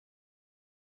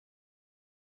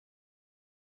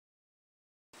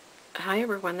Hi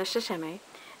everyone, this is Emmy,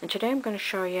 and today I'm going to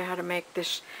show you how to make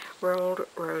this rolled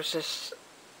roses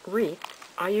wreath.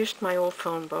 I used my old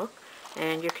phone book,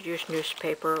 and you could use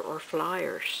newspaper or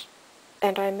flyers.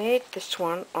 And I made this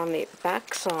one on the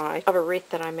back side of a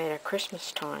wreath that I made at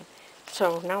Christmas time.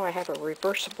 So now I have a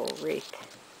reversible wreath.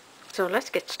 So let's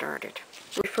get started.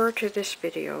 Refer to this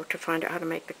video to find out how to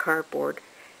make the cardboard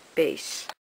base.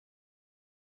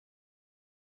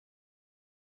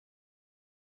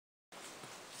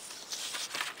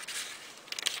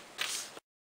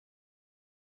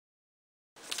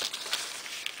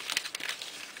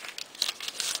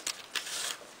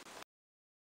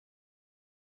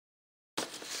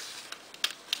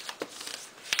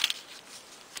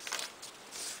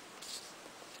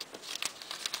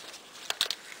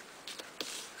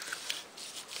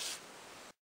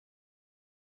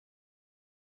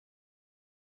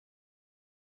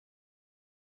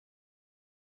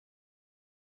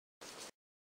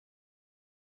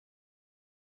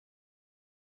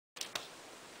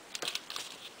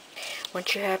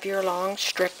 Once you have your long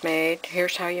strip made,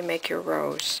 here's how you make your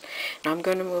rose. Now I'm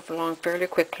going to move along fairly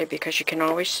quickly because you can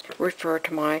always refer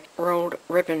to my rolled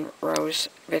ribbon rose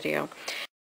video.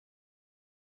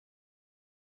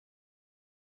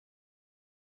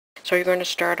 So you're going to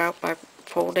start out by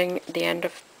folding the end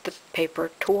of the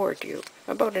paper toward you,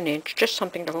 about an inch, just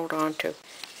something to hold on to.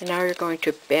 And now you're going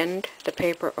to bend the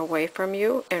paper away from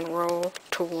you and roll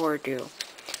toward you.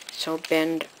 So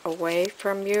bend away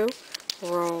from you,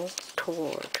 roll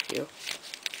toward you.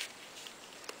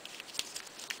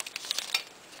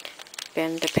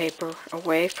 Bend the paper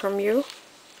away from you,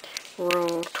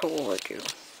 roll toward you.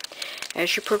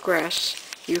 As you progress,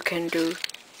 you can do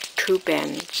 2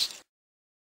 bends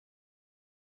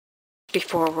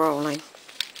before rolling.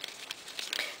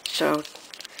 So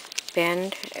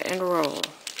bend and roll,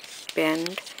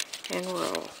 bend and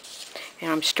roll.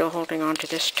 And I'm still holding on to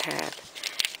this tab.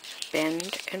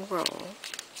 Bend and roll,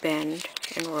 bend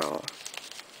and roll,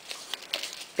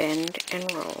 bend and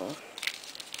roll,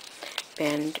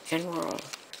 bend and roll.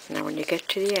 Now when you get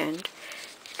to the end,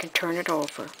 you can turn it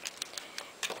over.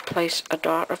 Place a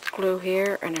dot of glue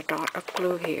here and a dot of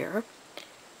glue here.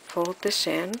 Fold this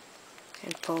in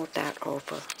and fold that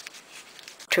over.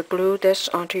 To glue this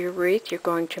onto your wreath, you're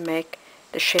going to make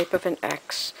the shape of an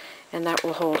X, and that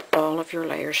will hold all of your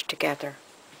layers together.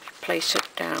 Place it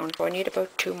down. I need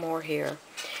about 2 more here.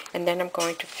 And then I'm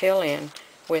going to fill in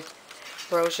with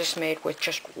roses made with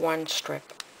just 1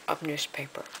 strip of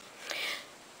newspaper.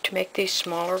 To make these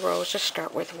smaller roses,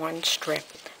 start with 1 strip.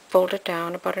 Fold it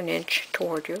down about an inch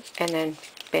toward you, and then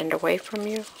bend away from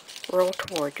you, roll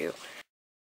toward you.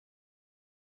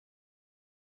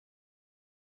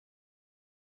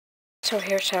 So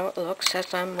here's how it looks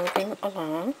as I'm moving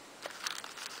along.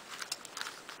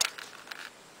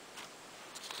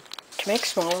 To make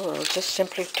smaller roses,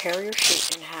 simply tear your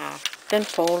sheet in half, then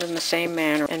fold in the same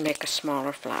manner and make a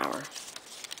smaller flower.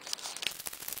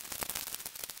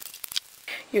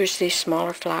 Use these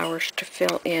smaller flowers to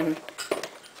fill in.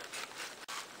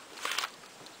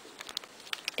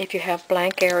 If you have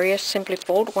blank areas, simply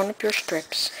fold one of your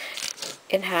strips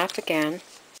in half again,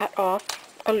 cut off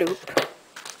a loop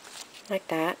like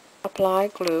that, apply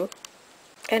glue,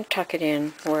 and tuck it in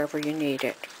wherever you need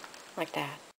it, like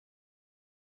that.